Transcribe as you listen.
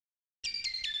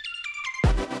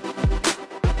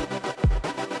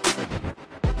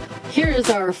Here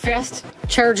is our fast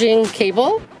charging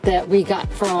cable that we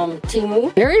got from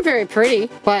TEMU. Very, very pretty,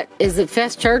 but is it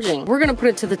fast charging? We're gonna put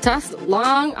it to the test.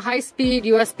 Long, high-speed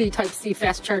USB Type-C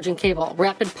fast charging cable.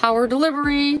 Rapid power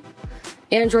delivery,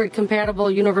 Android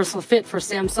compatible, universal fit for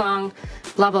Samsung,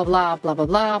 blah, blah, blah, blah, blah,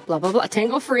 blah, blah, blah, blah.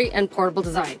 Tangle free and portable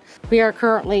design. We are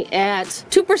currently at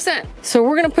 2%. So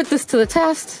we're gonna put this to the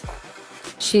test.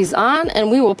 She's on, and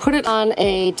we will put it on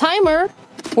a timer.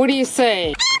 What do you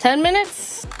say? 10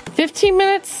 minutes? 15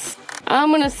 minutes?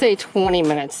 I'm gonna say 20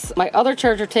 minutes. My other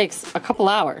charger takes a couple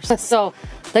hours. So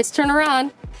let's turn her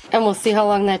on and we'll see how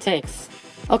long that takes.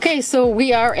 Okay, so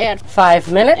we are at 5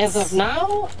 minutes as of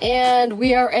now, and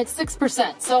we are at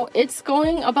 6%. So it's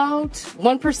going about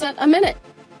 1% a minute.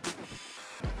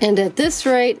 And at this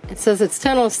rate, it says it's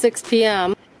 10:06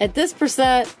 p.m. At this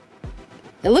percent,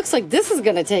 it looks like this is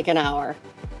gonna take an hour.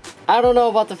 I don't know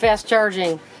about the fast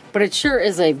charging, but it sure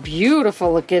is a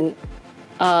beautiful looking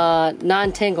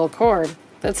non-tangled cord.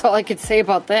 That's all I could say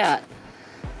about that.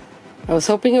 I was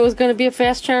hoping it was going to be a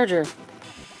fast charger.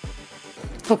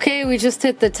 Okay, we just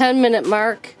hit the 10-minute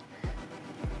mark,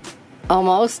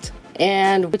 almost,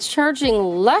 and it's charging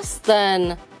less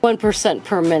than 1%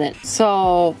 per minute.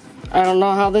 So I don't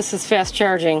know how this is fast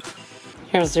charging.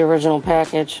 Here's the original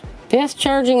package. Fast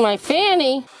charging my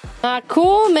fanny. Not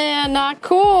cool, man, not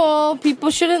cool.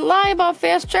 People shouldn't lie about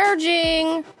fast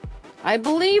charging. I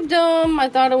believed them. I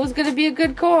thought it was going to be a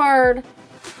good cord.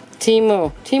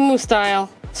 TEMU style.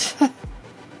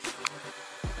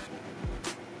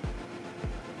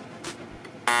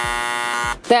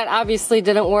 That obviously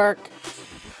didn't work.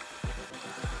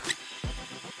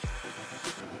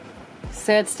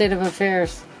 Sad state of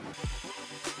affairs.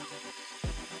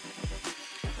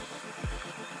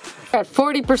 At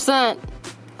 40%.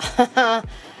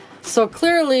 So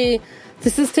clearly,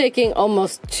 this is taking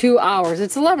almost 2 hours.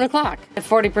 It's 11 o'clock at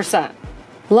 40%.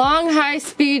 Long,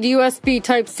 high-speed USB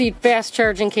Type-C fast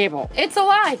charging cable. It's a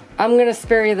lie. I'm gonna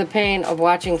spare you the pain of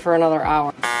watching for another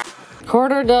hour.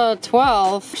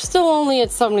 11:45, still only at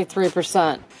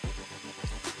 73%.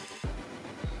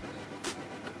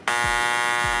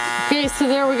 Okay, so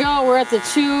there we go. We're at the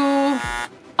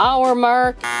 2-hour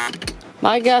mark.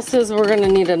 My guess is we're gonna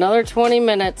need another 20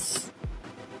 minutes.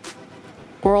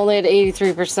 We're only at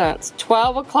 83%. It's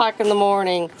 12 o'clock in the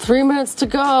morning. 3 minutes to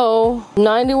go.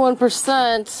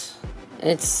 91%.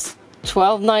 It's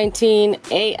 12:19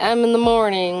 a.m. in the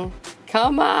morning.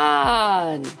 Come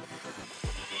on.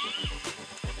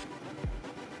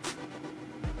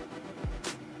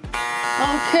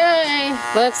 Okay,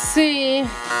 let's see.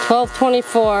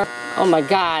 12:24. Oh my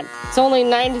God. It's only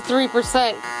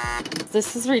 93%.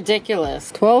 This is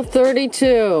ridiculous.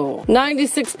 12:32.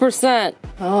 96%.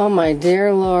 Oh my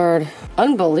dear Lord.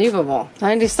 Unbelievable.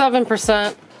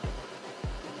 97%.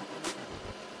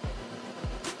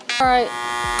 All right.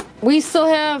 We still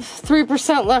have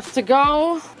 3% left to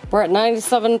go. We're at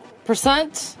 97%.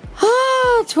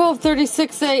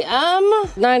 12:36 a.m.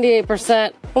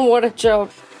 98%. What a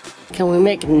joke. Can we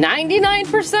make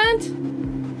 99%?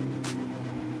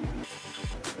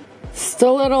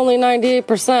 Still at only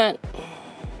 98%.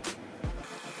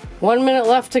 1 minute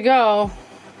left to go.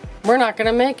 We're not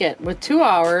gonna make it with 2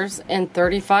 hours and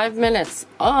 35 minutes.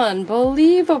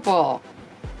 Unbelievable.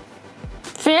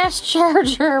 Fast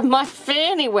charger, my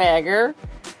fanny wagger.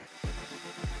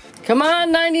 Come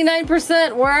on,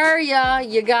 99%, where are ya?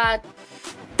 You got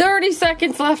 30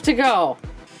 seconds left to go.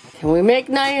 Can we make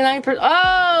 99%?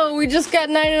 Oh, we just got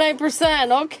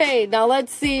 99%. Okay, now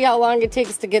let's see how long it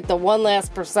takes to get the one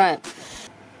last percent.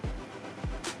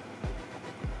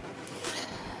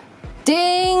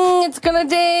 Ding, it's gonna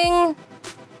ding.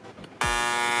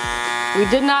 We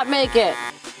did not make it.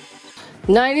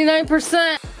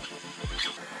 99%.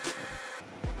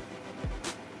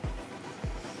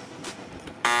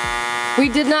 We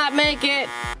did not make it.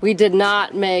 We did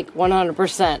not make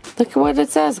 100%. Look at what it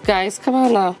says, guys. Come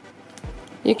on now.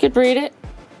 You could read it.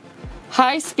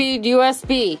 High-speed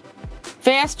USB.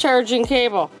 Fast charging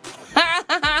cable.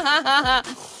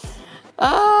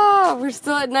 Ah, we're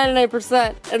still at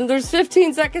 99%. And there's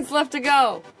 15 seconds left to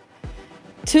go.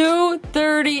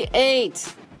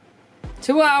 2:38.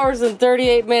 2 hours and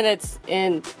 38 minutes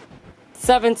and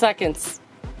 7 seconds.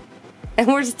 And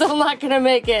we're still not gonna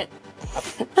make it.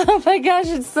 Oh my gosh,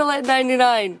 it's still at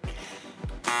 99.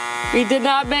 We did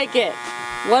not make it.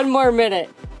 1 more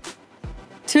minute.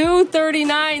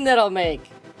 2:39 that'll make.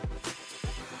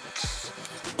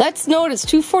 Let's note it's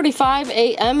 2:45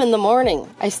 a.m. in the morning.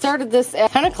 I started this at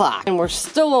 10 o'clock and we're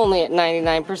still only at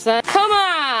 99%. Come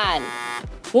on!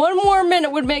 1 more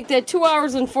minute would make that 2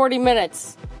 hours and 40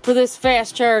 minutes for this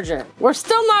fast charger. We're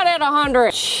still not at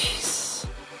 100. Jeez.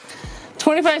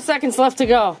 25 seconds left to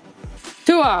go.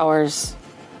 2 hours.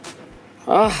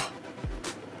 Ugh.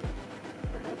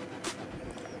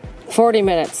 40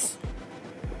 minutes.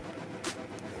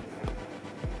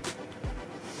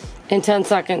 In 10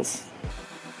 seconds.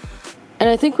 And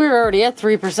I think we were already at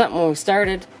 3% when we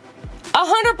started.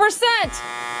 100%!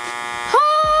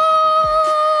 Ah!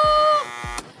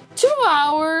 2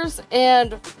 hours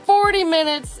and 40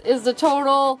 minutes is the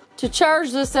total to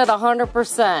charge this at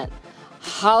 100%.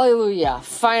 Hallelujah.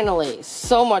 Finally.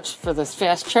 So much for this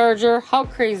fast charger. How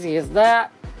crazy is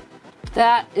that?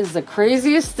 That is the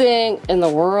craziest thing in the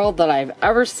world that I've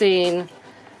ever seen.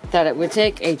 That it would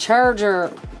take a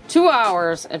charger 2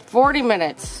 hours and 40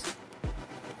 minutes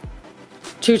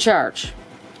to charge.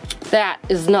 That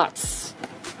is nuts.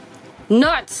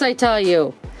 Nuts, I tell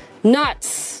you.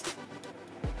 Nuts.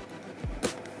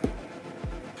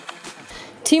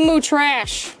 TEMU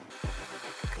trash.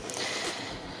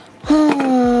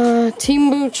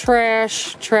 TEMU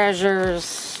trash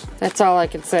treasures. That's all I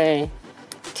can say.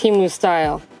 TEMU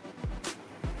style.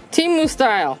 TEMU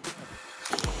style.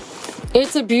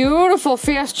 It's a beautiful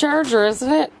fast charger,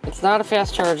 isn't it? It's not a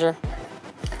fast charger.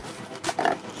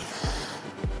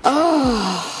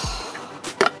 Oh.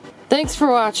 Thanks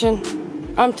for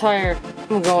watching. I'm tired.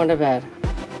 I'm going to bed.